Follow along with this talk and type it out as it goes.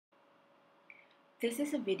This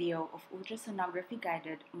is a video of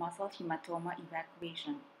ultrasonography-guided muscle hematoma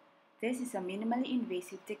evacuation. This is a minimally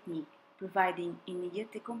invasive technique providing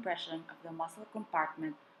immediate decompression of the muscle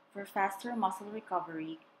compartment for faster muscle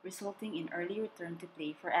recovery, resulting in early return to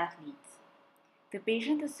play for athletes. The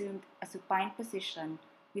patient assumed a supine position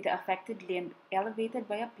with the affected limb elevated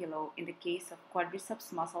by a pillow in the case of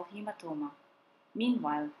quadriceps muscle hematoma.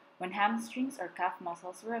 Meanwhile, when hamstrings or calf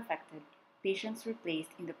muscles were affected, patients were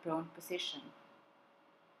placed in the prone position.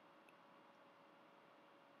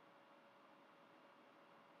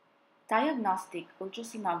 Diagnostic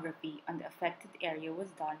ultrasonography on the affected area was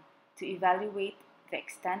done to evaluate the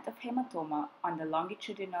extent of hematoma on the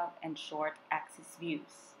longitudinal and short axis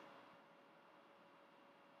views.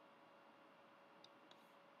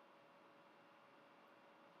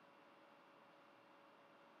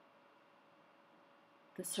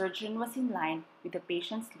 The surgeon was in line with the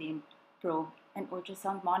patient's limb, probe, and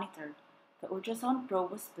ultrasound monitor. The ultrasound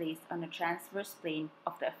probe was placed on the transverse plane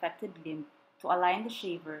of the affected limb to align the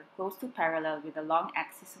shaver close to parallel with the long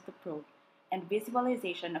axis of the probe, and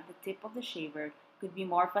visualization of the tip of the shaver could be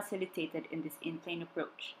more facilitated in this in-plane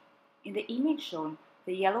approach. In the image shown,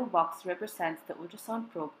 the yellow box represents the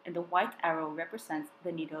ultrasound probe and the white arrow represents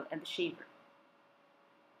the needle and the shaver.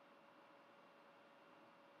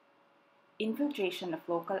 Infiltration of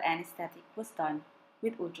local anesthetic was done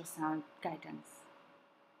with ultrasound guidance.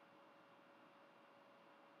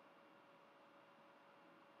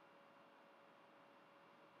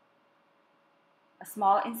 A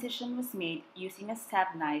small incision was made using a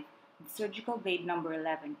stab knife with surgical blade number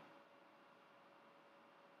 11.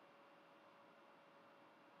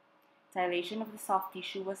 Dilation of the soft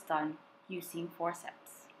tissue was done using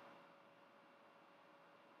forceps.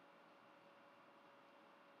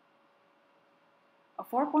 A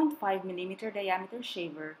 4.5 mm diameter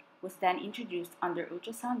shaver was then introduced under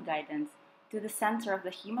ultrasound guidance to the center of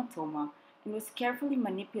the hematoma and was carefully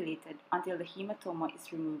manipulated until the hematoma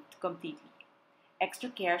is removed completely. Extra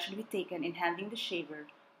care should be taken in handling the shaver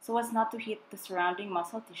so as not to hit the surrounding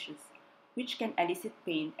muscle tissues, which can elicit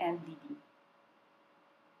pain and bleeding.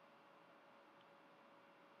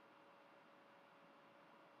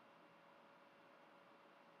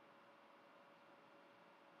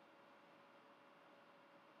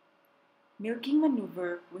 Milking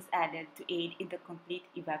maneuver was added to aid in the complete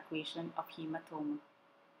evacuation of hematoma.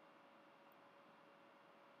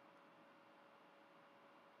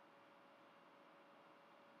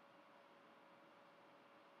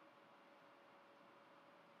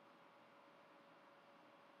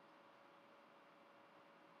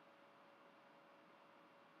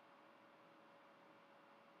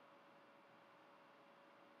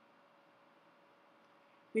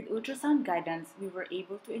 With ultrasound guidance, we were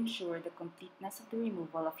able to ensure the completeness of the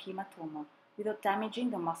removal of hematoma without damaging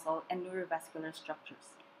the muscle and neurovascular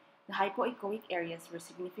structures. The hypoechoic areas were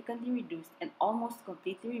significantly reduced and almost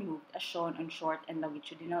completely removed as shown on short and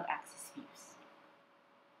longitudinal axis views.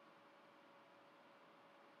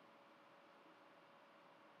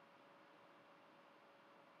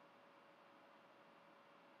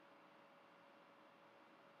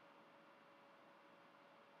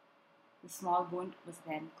 The small wound was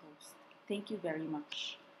then closed. Thank you very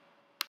much.